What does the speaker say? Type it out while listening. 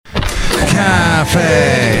Cafe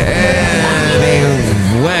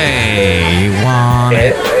any way you want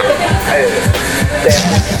it.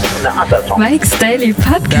 Mike's Daily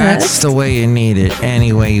Podcast. That's the way you need it,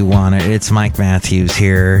 any way you want it. It's Mike Matthews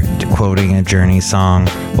here, quoting a Journey song.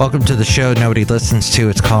 Welcome to the show nobody listens to.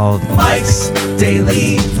 It's called Mike's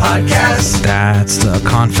Daily Podcast. That's the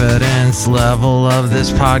confidence level of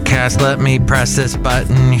this podcast. Let me press this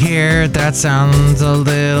button here. That sounds a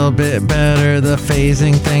little bit better. The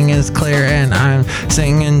phasing thing is clear, and I'm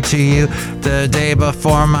singing to you the day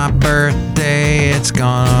before my birthday. It's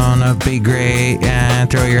gonna be great. And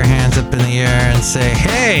throw your hands up in the air and say,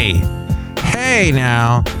 hey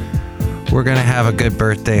now. We're gonna have a good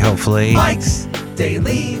birthday, hopefully. Mike's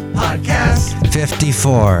Daily Podcast.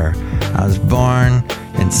 54. I was born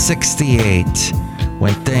in 68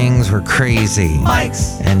 when things were crazy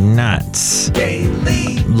Mike's and nuts.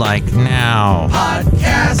 Daily Like now.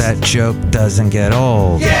 Podcast. That joke doesn't get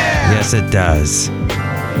old. Yeah. Yes, it does.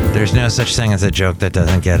 There's no such thing as a joke that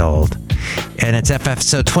doesn't get old. And it's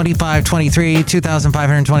episode 2523,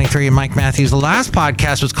 2523. Mike Matthews. The last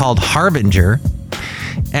podcast was called Harbinger.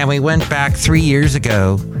 And we went back 3 years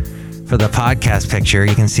ago for the podcast picture.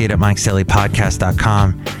 You can see it at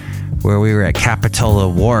mikesdailypodcast.com, where we were at Capitola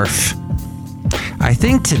Wharf. I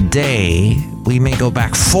think today we may go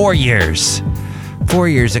back 4 years. 4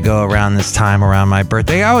 years ago around this time, around my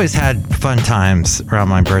birthday. I always had fun times around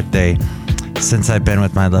my birthday since I've been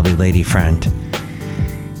with my lovely lady friend.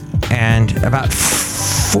 And about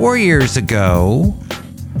 4 years ago,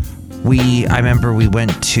 I remember we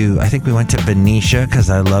went to Benicia because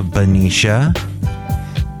I love Benicia.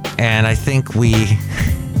 And I think we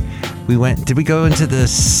went, did we go into the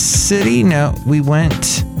city? No, we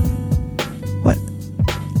went, what?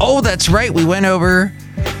 Oh, that's right. We went over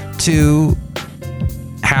to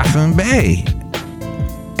Half Moon Bay.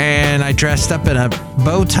 And I dressed up in a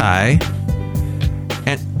bow tie.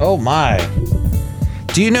 And, oh my.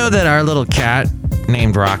 Do you know that our little cat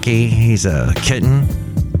named Rocky, he's a kitten,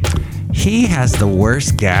 he has the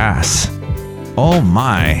worst gas. Oh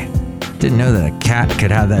my. Didn't know that a cat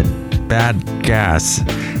could have that bad gas.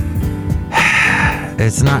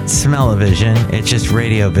 It's not smell-o-vision, it's just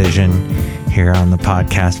radio vision here on the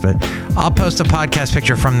podcast. But I'll post a podcast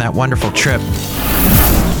picture from that wonderful trip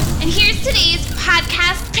And here's today's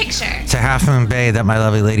podcast picture. to Half Moon Bay that my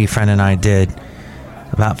lovely lady friend and I did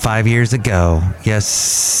about 5 years ago.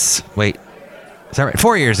 Yes. Wait. Is that right?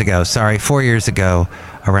 4 years ago. Sorry. 4 years ago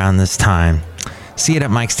around this time. See it at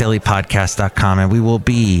mikesdailypodcast.com. And we will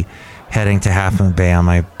be heading to Half Moon Bay on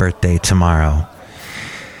my birthday tomorrow.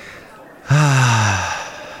 I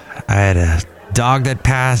had a dog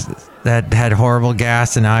that had horrible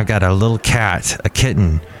gas. And now I've got a little cat, a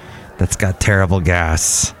kitten, that's got terrible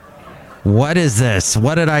gas. What is this?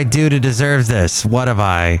 What did I do to deserve this? What have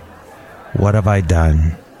I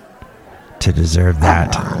done to deserve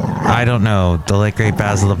that? I don't know. The late great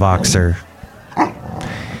Basil the Boxer.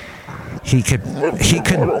 He could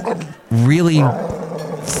really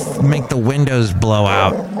make the windows blow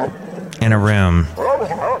out in a room.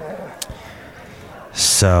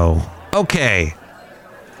 So, okay.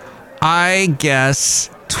 I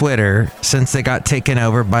guess Twitter, since they got taken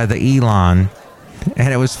over by the Elon,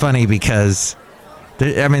 and it was funny because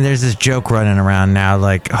there's this joke running around now,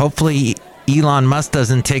 like, hopefully Elon Musk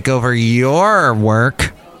doesn't take over your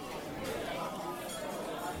work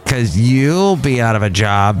because you'll be out of a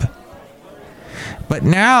job. But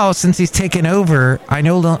now, since he's taken over, I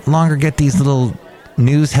no longer get these little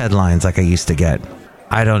news headlines like I used to get.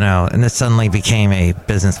 I don't know. And this suddenly became a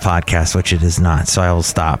business podcast, which it is not. So I will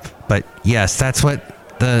stop. But yes, that's what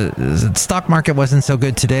the stock market wasn't so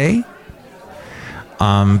good today.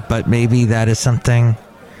 But maybe that is something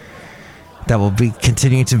that will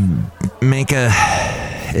continue to make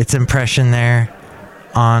its impression there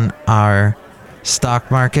on our stock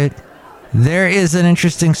market. There is an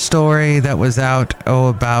interesting story that was out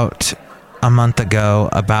about a month ago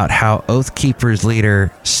about how Oath Keepers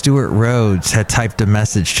leader Stuart Rhodes had typed a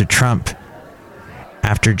message to Trump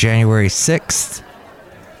after January 6th,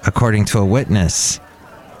 according to a witness.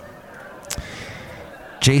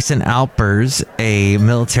 Jason Alpers, a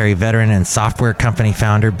military veteran and software company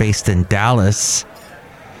founder based in Dallas,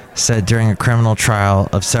 said during a criminal trial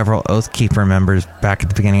of several Oath Keeper members back at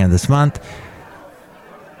the beginning of this month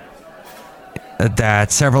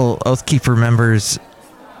that several Oath Keeper members,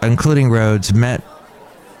 including Rhodes, that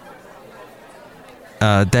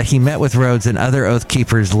he met with Rhodes and other Oath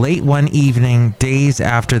Keepers late one evening, days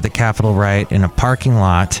after the Capitol riot, in a parking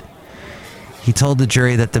lot. He told the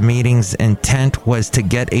jury that the meeting's intent was to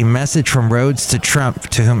get a message from Rhodes to Trump,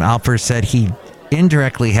 to whom Alpers said he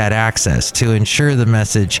indirectly had access, to ensure the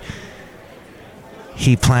message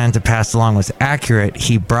he planned to pass along was accurate,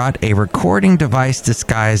 he brought a recording device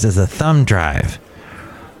disguised as a thumb drive.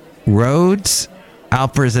 Rhodes,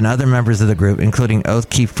 Alpers, and other members of the group, including Oath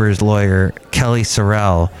Keepers lawyer Kelly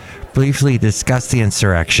Sorrell, briefly discussed the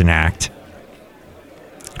Insurrection Act,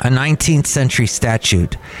 a 19th century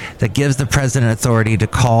statute that gives the president authority to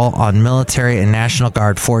call on military and National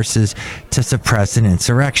Guard forces to suppress an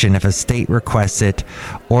insurrection if a state requests it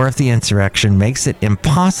or if the insurrection makes it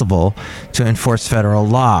impossible to enforce federal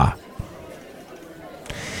law.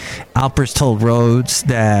 Alpers told Rhodes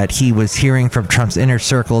that he was hearing from Trump's inner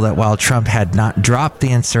circle that while Trump had not dropped the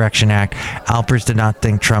Insurrection Act, Alpers did not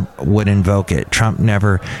think Trump would invoke it. Trump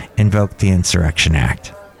never invoked the Insurrection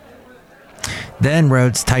Act. Then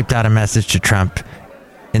Rhodes typed out a message to Trump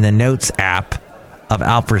in the Notes app of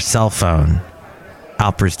Alpers' cell phone.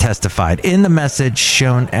 Alpers testified. In the message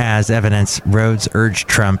shown as evidence, Rhodes urged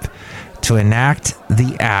Trump to enact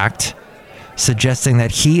the act, suggesting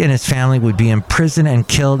that he and his family would be imprisoned and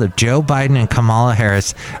killed if Joe Biden and Kamala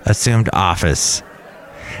Harris assumed office.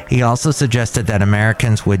 He also suggested that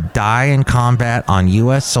Americans would die in combat on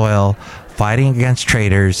U.S. soil fighting against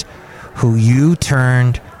traitors who you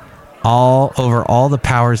turned all the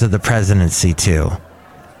powers of the presidency to.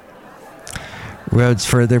 Rhodes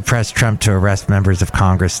further pressed Trump to arrest members of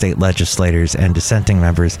Congress, state legislators, and dissenting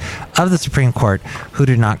members of the Supreme Court who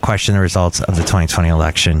did not question the results of the 2020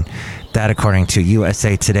 election. That, according to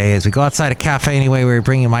USA Today. As we go outside a cafe anyway, we're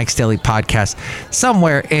bringing Mike's Daily Podcast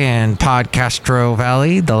somewhere in Podcastro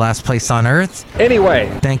Valley, the last place on earth. Anyway.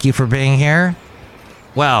 Thank you for being here.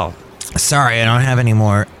 Well, sorry, I don't have any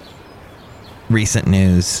more recent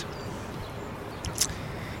news.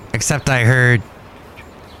 Except I heard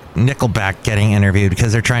Nickelback getting interviewed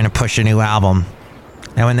because they're trying to push a new album.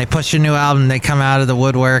 And when they push a new album, they come out of the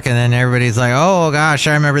woodwork and then everybody's like, oh gosh,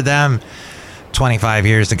 I remember them 25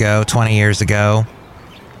 years ago, 20 years ago.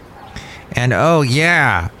 And oh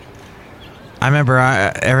yeah, I remember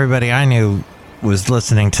everybody I knew was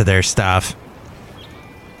listening to their stuff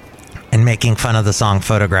and making fun of the song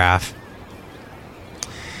Photograph.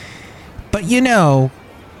 But you know,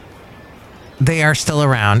 they are still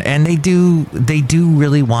around, and they do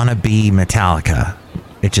really want to be Metallica.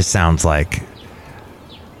 It just sounds like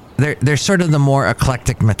they're sort of the more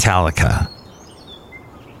eclectic Metallica,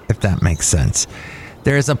 if that makes sense.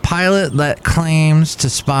 There's a pilot that claims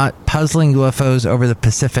to spot puzzling UFOs over the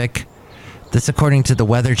Pacific. This according to the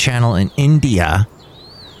Weather Channel in India,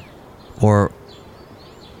 or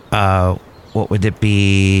what would it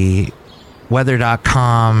be?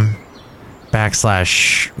 Weather.com /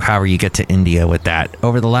 however you get to India with that.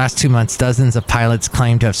 Over the last 2 months, dozens of pilots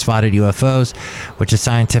claim to have spotted UFOs, which the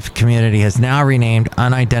scientific community has now renamed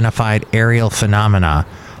unidentified aerial phenomena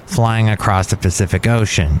flying across the Pacific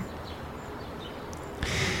Ocean.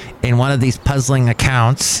 In one of these puzzling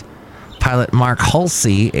accounts, pilot Mark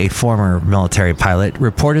Hulsey, a former military pilot,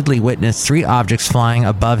 reportedly witnessed 3 objects flying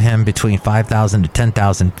above him between 5,000 to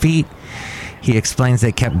 10,000 feet. He explains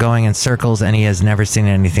they kept going in circles and he has never seen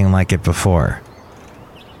anything like it before.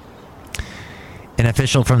 An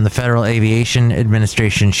official from the Federal Aviation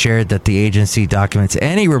Administration shared that the agency documents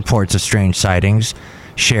any reports of strange sightings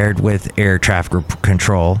shared with air traffic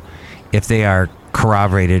control if they are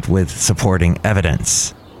corroborated with supporting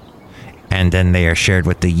evidence. And then they are shared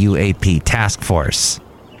with the UAP task force.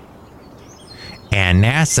 And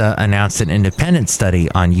NASA announced an independent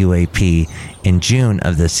study on UAP in June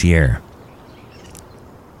of this year.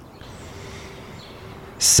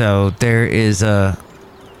 So there is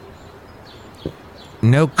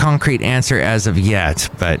no concrete answer as of yet,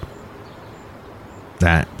 but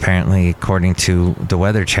that apparently according to the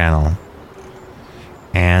Weather Channel.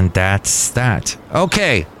 And that's that.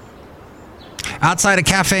 Okay. Outside a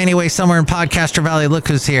cafe anyway, somewhere in Podcaster Valley, look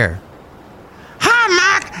who's here.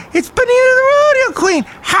 Hi, Mike. It's Bonita the Rodeo Queen.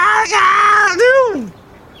 How y'all doing?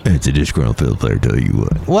 It's a disgruntled fiddle player, tell you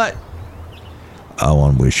what. What? I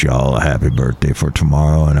want to wish y'all a happy birthday for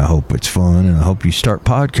tomorrow, and I hope it's fun, and I hope you start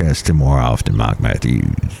podcasting more often, Mike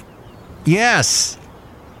Matthews. Yes,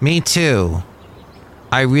 me too.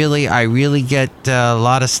 I really get a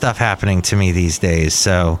lot of stuff happening to me these days.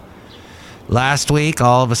 So last week,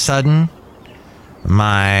 all of a sudden,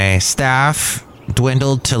 my staff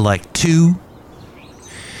dwindled to like 2.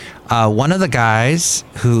 One of the guys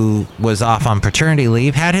who was off on paternity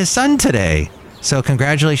leave had his son today. So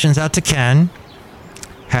congratulations out to Ken.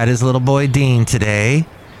 Had his little boy Dean today,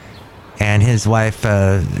 and his wife,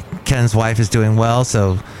 Ken's wife, is doing well.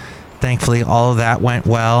 So thankfully all of that went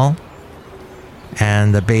well,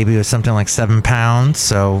 and the baby was something like 7 pounds.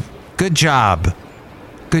 So good job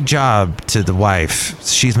to the wife.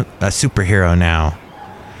 She's a superhero now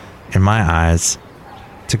in my eyes.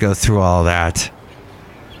 to go through all that.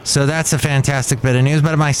 So that's a fantastic bit of news.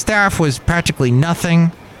 But my staff was practically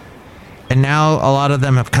nothing. And now a lot of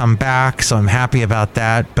them have come back, so I'm happy about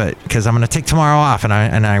that. But because I'm going to take tomorrow off, and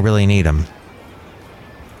I really need them.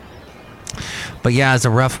 But yeah, it was a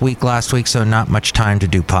rough week last week, so not much time to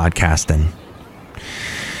do podcasting.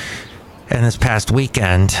 And this past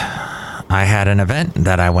weekend, I had an event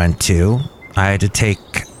that I went to. I had to take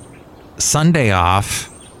Sunday off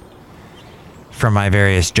from my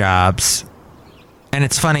various jobs. And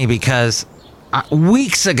it's funny because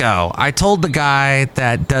weeks ago, I told the guy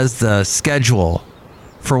that does the schedule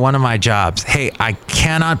for one of my jobs, hey, I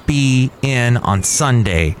cannot be in on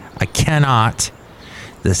Sunday. I cannot.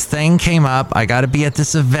 This thing came up. I got to be at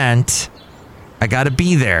this event. I got to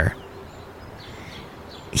be there.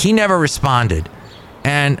 He never responded.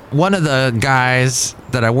 And one of the guys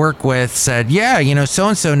that I work with said, yeah,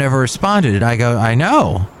 so-and-so never responded. I go, I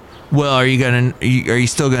know. Well, are you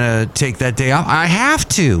still going to take that day off? I have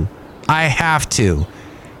to.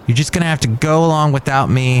 You're just going to have to go along without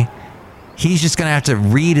me. He's just going to have to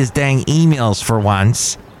read his dang emails for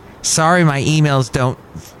once. Sorry, my emails don't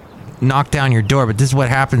knock down your door, but this is what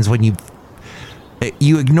happens when you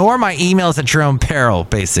ignore my emails at your own peril,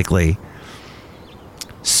 basically.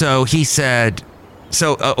 So he said,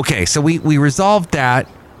 okay, so we resolved that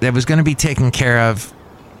was going to be taken care of,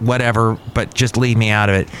 whatever, but just leave me out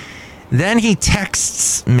of it. Then he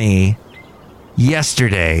texts me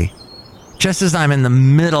yesterday, just as I'm in the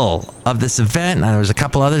middle of this event, and there was a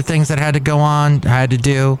couple other things that had to go on, I had to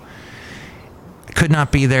do. Could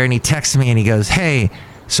not be there, and he texts me and he goes, hey,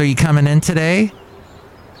 so you coming in today?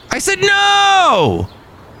 I said, no!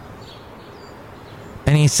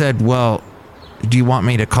 And he said, well, do you want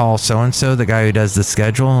me to call so-and-so, the guy who does the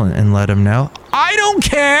schedule, and let him know? I don't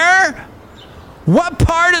care! What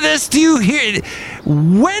part of this do you hear?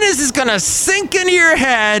 When is this going to sink into your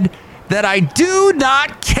head that I do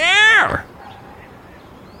not care?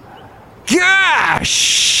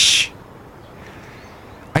 Gosh!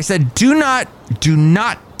 I said, do not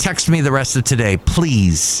text me the rest of today,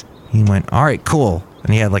 please. He went, all right, cool.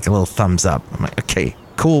 And he had like a little thumbs up. I'm like, okay,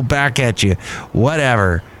 cool, back at you.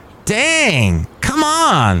 Whatever. Dang, come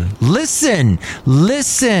on. Listen.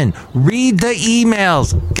 Read the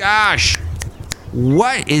emails. Gosh,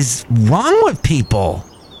 what is wrong with people?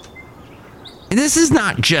 This is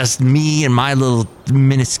not just me and my little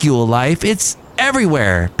minuscule life. It's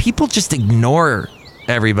everywhere. People just ignore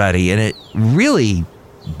everybody, and it really,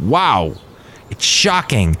 wow. It's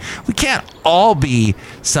shocking. We can't all be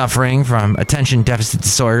suffering from attention deficit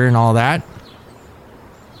disorder and all that.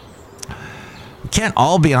 We can't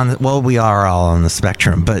all be we are all on the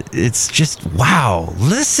spectrum, but it's just, wow.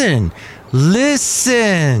 Listen.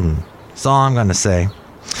 That's all I'm going to say.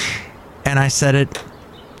 And I said it,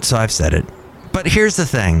 so I've said it. But here's the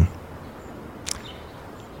thing.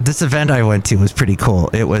 This event I went to was pretty cool.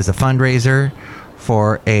 It was a fundraiser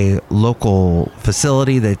for a local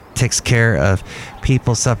facility that takes care of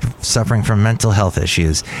people suffering from mental health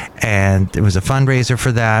issues. And it was a fundraiser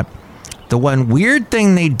for that. The one weird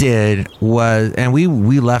thing they did was, and we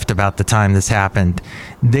left about the time this happened,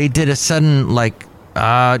 they did a sudden, like,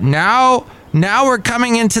 now we're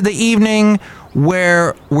coming into the evening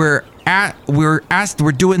where we're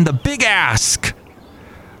doing the big ask.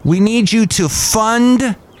 We need you to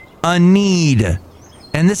fund a need.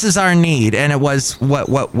 And this is our need. And it was,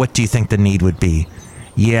 what do you think the need would be?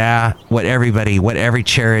 Yeah, what every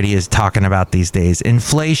charity is talking about these days.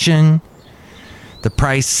 Inflation, the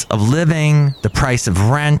price of living, the price of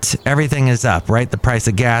rent, everything is up, right? The price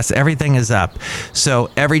of gas, everything is up.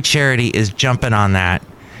 So every charity is jumping on that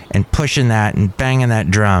and pushing that and banging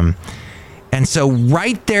that drum. And so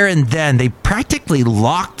right there and then, they practically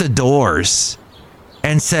locked the doors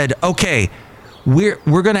and said, okay, we're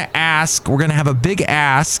going to have a big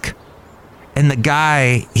ask. And the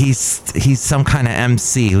guy, he's some kind of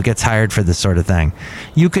MC who gets hired for this sort of thing.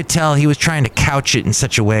 You could tell he was trying to couch it in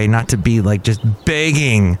such a way not to be like just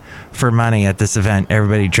begging for money at this event.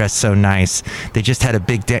 Everybody dressed so nice. They just had a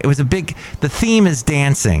big day. The theme is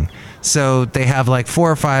dancing. So they have like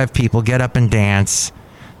 4 or 5 people get up and dance.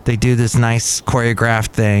 They do this nice choreographed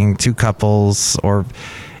thing, 2 couples, or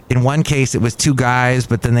in one case it was 2 guys,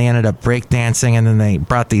 but then they ended up breakdancing, and then they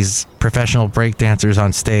brought these professional breakdancers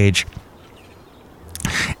on stage.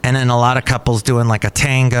 And then a lot of couples doing like a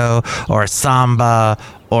tango or a samba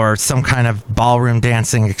or some kind of ballroom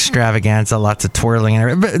dancing extravaganza, lots of twirling.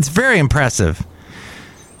 It's very impressive.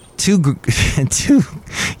 2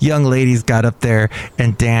 young ladies got up there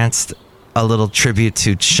and danced a little tribute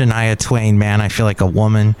to Shania Twain, Man, I Feel Like a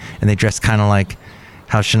Woman. And they dressed kind of like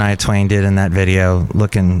how Shania Twain did in that video,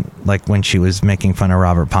 looking like when she was making fun of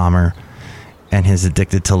Robert Palmer and his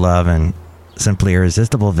Addicted to Love and Simply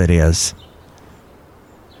Irresistible videos.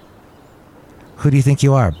 Who do you think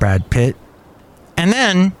you are, Brad Pitt? And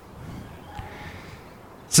then,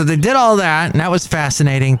 so they did all that, and that was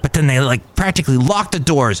fascinating, but then they like practically locked the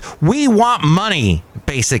doors. We want money,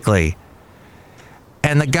 basically.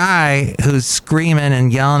 And the guy who's screaming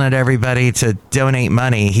and yelling at everybody to donate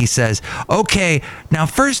money, he says, okay, now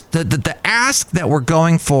first, the ask that we're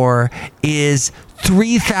going for is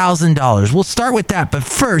 $3,000. We'll start with that. But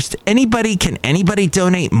first, can anybody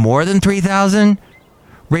donate more than $3,000?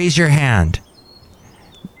 Raise your hand.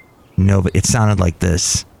 No, but it sounded like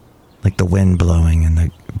this. Like the wind blowing and the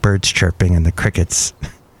birds chirping and the crickets.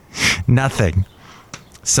 Nothing.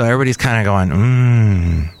 So everybody's kind of going,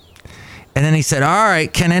 And then he said, all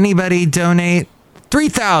right, can anybody donate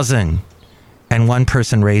 $3,000? And one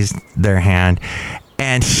person raised their hand.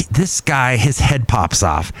 And this guy, his head pops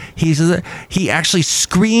off. He actually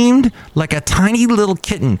screamed like a tiny little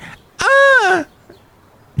kitten. Ah!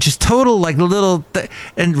 Just total like little...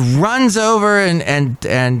 and runs over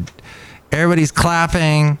and everybody's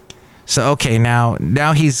clapping. So, okay,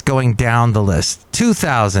 now he's going down the list.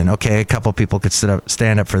 $2,000. Okay, a couple people could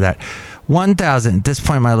stand up for that. $1,000. At this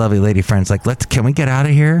point, my lovely lady friend's like, can we get out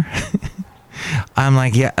of here? I'm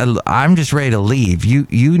like, yeah, I'm just ready to leave.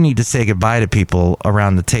 You need to say goodbye to people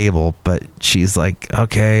around the table. But she's like,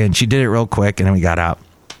 okay. And she did it real quick, and then we got out.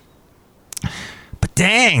 But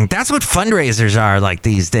dang, that's what fundraisers are like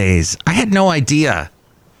these days. I had no idea.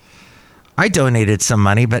 I donated some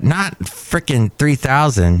money, but not freaking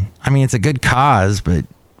 $3,000. I mean, it's a good cause, but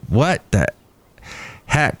what the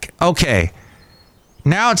heck? Okay.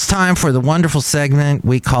 Now it's time for the wonderful segment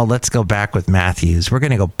we call Let's Go Back with Matthews. We're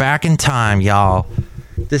going to go back in time, y'all.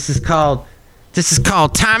 This is called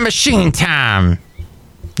Time Machine Time.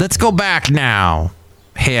 Let's go back now.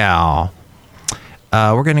 Hell.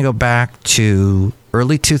 We're going to go back to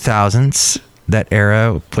early 2000s, that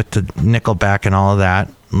era with the Nickelback and all of that.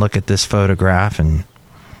 Look at this photograph and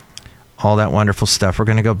all that wonderful stuff. We're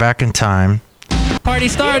going to go back in time. Party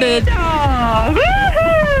started.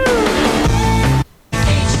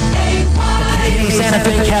 Santa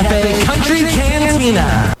Fe Cafe Country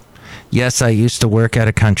Cantina. Yes, I used to work at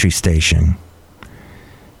a country station,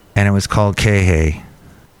 and it was called K-Hey,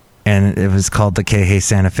 and it was called the K-Hey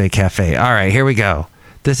Santa Fe Cafe. All right, here we go.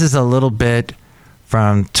 This is a little bit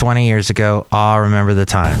from 20 years ago. Remember the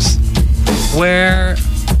times. Where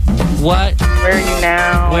are you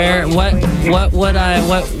now?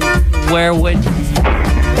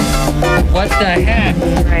 What the heck?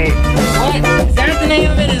 Right. What? Is that the name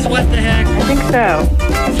of it? Is what the heck? I think so.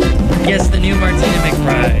 Yes, the new Martina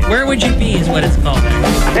McBride. Where would you be is what it's called.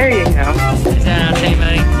 There you go. Is that out to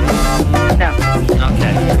anybody? No.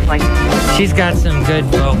 Okay. Like, she's got some good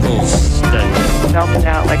vocals. Belt it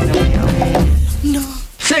out like nobody else. No.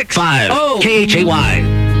 650 KHAY.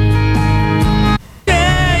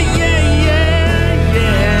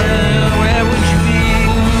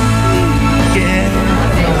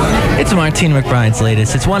 It's Martina McBride's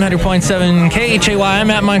latest. It's 100.7 KHAY. I'm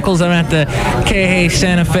Matt Michaels. I'm at the K-Hey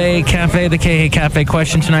Santa Fe Cafe, the K-Hey Cafe.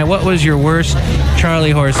 Question tonight, what was your worst Charlie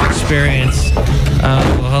horse experience?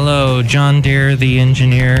 Hello, John Deere, the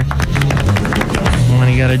engineer. What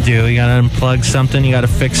do you got to do? You got to unplug something? You got to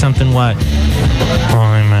fix something? What?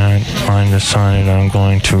 I decided I'm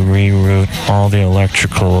going to reroute all the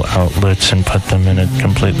electrical outlets and put them in a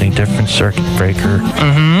completely different circuit breaker.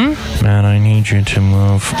 Mm-hmm. Matt, I need you to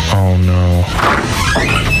move. Oh, no.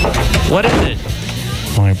 What is it?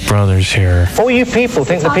 My brother's here. All you people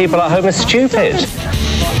think the people at home are stupid.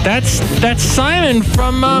 That's Simon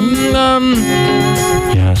from,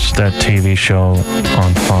 Yes, that TV show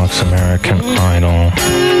on Fox American Idol.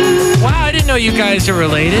 Wow, I didn't know you guys are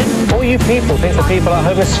related. All you people think the people at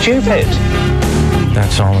home are stupid.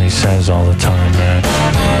 That's all he says all the time, man.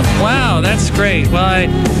 Wow, that's great. Well, I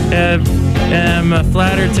am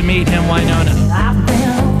flattered to meet him. Why not?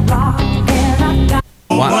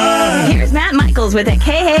 Here's Matt Michaels with a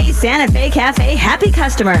K-Hey Santa Fe Cafe happy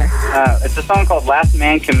customer. It's a song called Last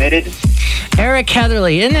Man Committed. Eric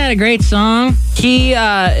Heatherly, isn't that a great song? He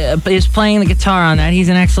is playing the guitar on that. He's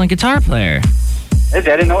an excellent guitar player. I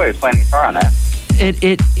didn't know he was playing guitar on that.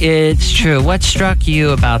 It's true. What struck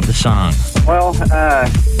you about the song? Well,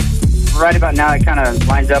 right about now, it kind of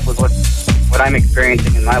lines up with what I'm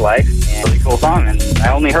experiencing in my life. And really cool song. And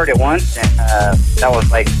I only heard it once, and that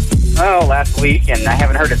was like, last week, and I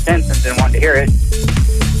haven't heard it since and been wanting to hear it.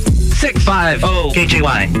 650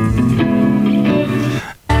 KJY.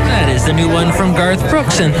 That is the new one from Garth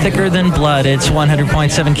Brooks and Thicker Than Blood. It's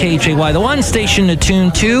 100.7 KHAY, the one station to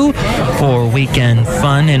tune to for weekend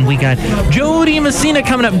fun. And we got Jody Messina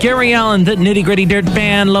coming up, Gary Allen, The Nitty Gritty Dirt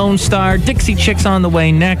Band, Lone Star, Dixie Chicks on the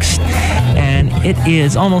way next. And it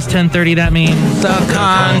is almost 10:30. That means the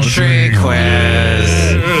Country Quiz.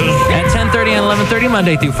 At 10:30 and 11:30,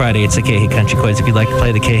 Monday through Friday, it's the K-Hey Country Quiz. If you'd like to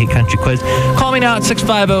play the K-Hey Country Quiz, call me now at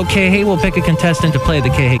 650-K-Hey. We'll pick a contestant to play the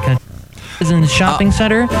K-Hey Country Quiz in the shopping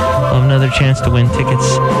center. We'll have another chance to win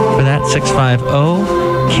tickets for that.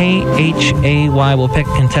 650-KHAY. We'll pick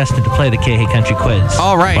a contestant to play the K-Hey Country Quiz.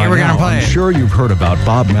 All right, here we're going to play. I'm sure you've heard about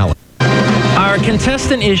Bob Mallet. Our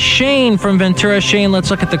contestant is Shane from Ventura. Shane, let's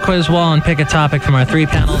look at the quiz wall and pick a topic from our three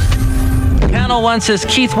panels. Panel 1 says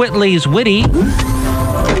Keith Whitley's witty.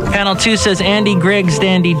 Panel 2 says Andy Griggs'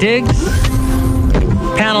 dandy digs.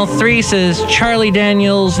 Panel 3 says Charlie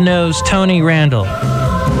Daniels knows Tony Randall.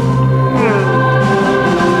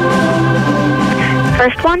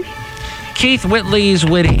 First one? Keith Whitley's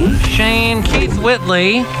witty. Shane, Keith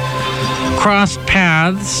Whitley crossed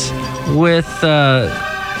paths with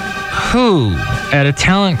who at a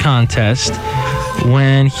talent contest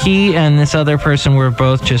when he and this other person were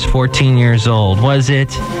both just 14 years old? Was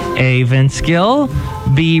it A, Vince Gill,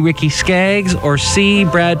 B, Ricky Skaggs, or C,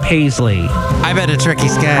 Brad Paisley? I bet it's Ricky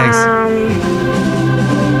Skaggs.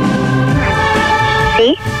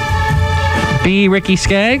 C? B, Ricky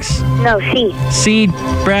Skaggs? No, C. C,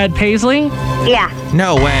 Brad Paisley? Yeah.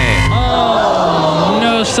 No way. Oh,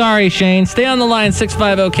 no, sorry, Shane. Stay on the line,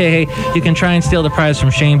 650-K. You can try and steal the prize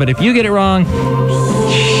from Shane, but if you get it wrong,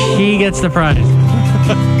 he gets the prize.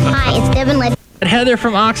 Hi, it's Devin Led. Heather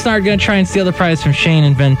from Oxnard going to try and steal the prize from Shane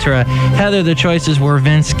in Ventura. Heather, the choices were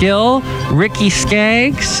Vince Gill, Ricky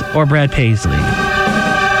Skaggs, or Brad Paisley.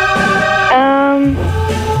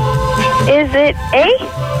 Is it A?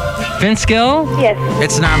 Vince Gill? Yes.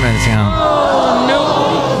 It's not Vince Gill. Oh, no.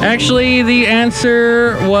 Actually, the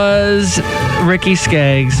answer was Ricky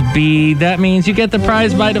Skaggs. B. That means you get the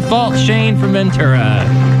prize by default, Shane from Ventura.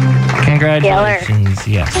 Congratulations.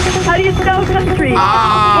 Yes. How do you spell country?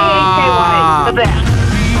 K-A-K-Y. The best.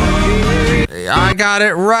 I got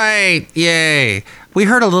it right. Yay. We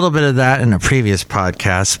heard a little bit of that in a previous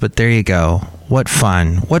podcast, but there you go. What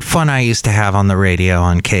fun. What fun I used to have on the radio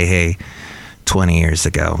on K-Hey 20 years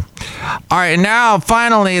ago. All right, now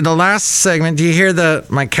finally the last segment. Do you hear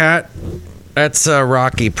my cat? That's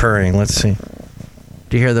Rocky purring. Let's see.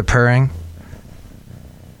 Do you hear the purring?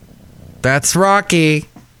 That's Rocky.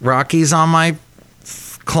 Rocky's on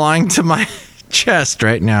clawing to my chest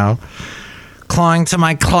right now. Clawing to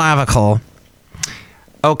my clavicle.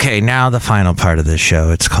 Okay, now the final part of the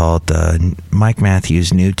show. It's called Mike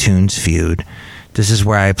Matthews New Tunes Feud. This is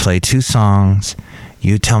where I play two songs.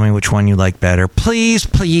 You tell me which one you like better. Please,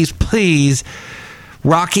 please, please.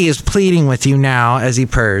 Rocky is pleading with you now as he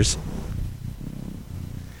purrs.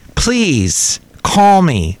 Please call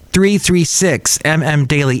me 336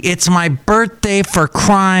 Daily. It's my birthday, for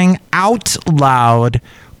crying out loud.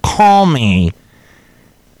 Call me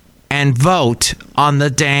and vote on the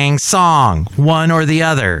dang song, one or the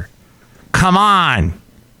other. Come on.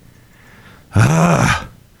 Ugh.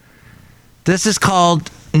 This is called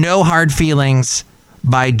No Hard Feelings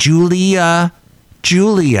by Julia.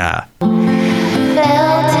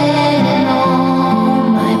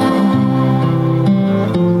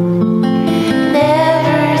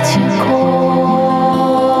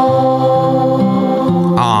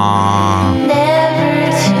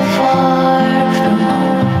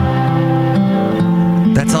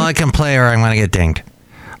 That's all I can play, or I'm going to get dinged.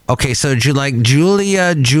 Okay, so do you like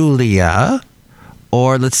Julia?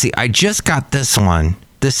 Or let's see, I just got this one.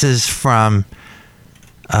 This is from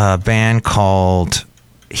a band called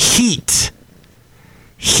Heat.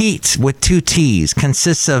 Heat with two T's.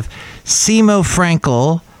 Consists of Simo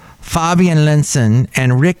Frankel, Fabian Linson,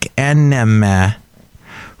 and Rick Enema,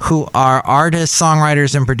 who are artists,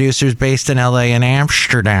 songwriters, and producers based in LA and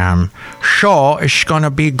Amsterdam. So it's going to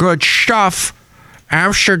be good stuff.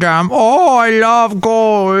 Amsterdam. Oh, I love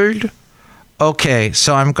gold. Okay,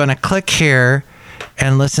 so I'm going to click here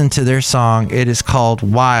and listen to their song. It is called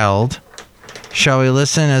Wild. Shall we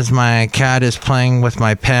listen as my cat is playing with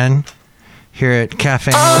my pen here at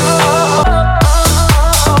Cafe?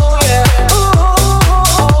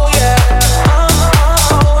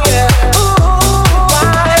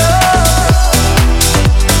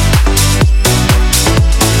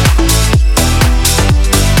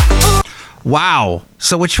 Wow.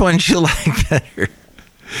 So which one do you like better?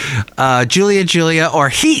 Julia or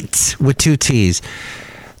Heat with two T's?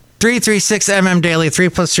 336MM Daily. 3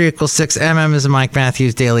 plus 3 equals 6. MM is Mike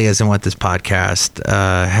Matthews. Daily isn't what this podcast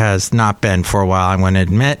has not been for a while, I'm going to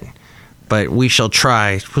admit. But we shall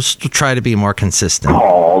try. We'll still try to be more consistent.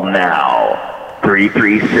 Call now.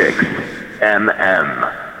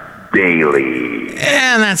 336MM Daily.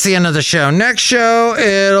 And that's the end of the show. Next show,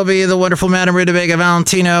 it'll be the wonderful Madame Rutabaga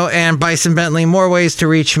Valentino and Bison Bentley. More ways to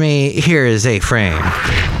reach me. Here is a frame.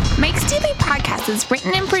 Mike's Daily Podcast is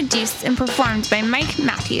written and produced and performed by Mike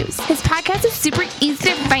Matthews. His podcast is super easy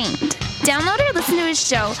to find. Download or listen to his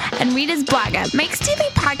show and read his blog at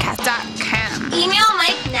mikesdailypodcast.com. Email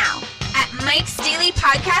Mike now at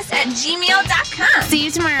mikesdailypodcast@gmail.com. See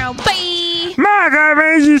you tomorrow. Bye. Mike, I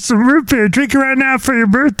made you some root beer. Drink it right now for your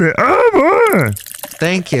birthday. Oh, boy.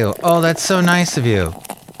 Thank you. Oh, that's so nice of you.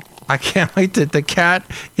 I can't wait that the cat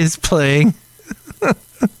is playing.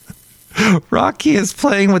 Rocky is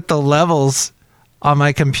playing with the levels on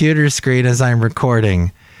my computer screen as I'm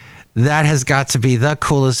recording. That has got to be the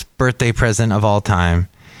coolest birthday present of all time.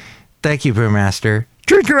 Thank you, Brewmaster.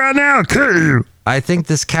 Drink it right now, too. I think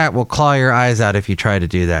this cat will claw your eyes out if you try to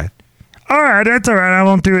do that. All right, that's all right. I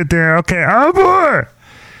won't do it there. Okay. Oh, boy.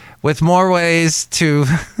 With more ways to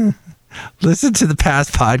listen to the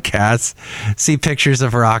past podcasts, see pictures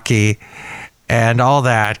of Rocky, and all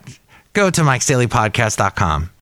that, go to mikesdailypodcast.com.